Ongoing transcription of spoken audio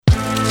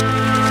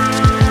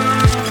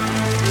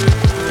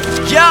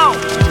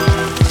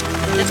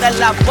en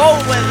la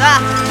bóveda.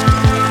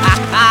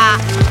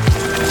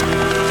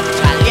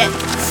 Caliente.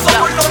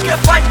 Somos los que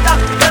faltan,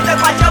 que te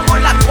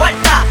vayamos la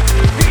cuarta.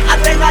 Mi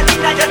adrenalina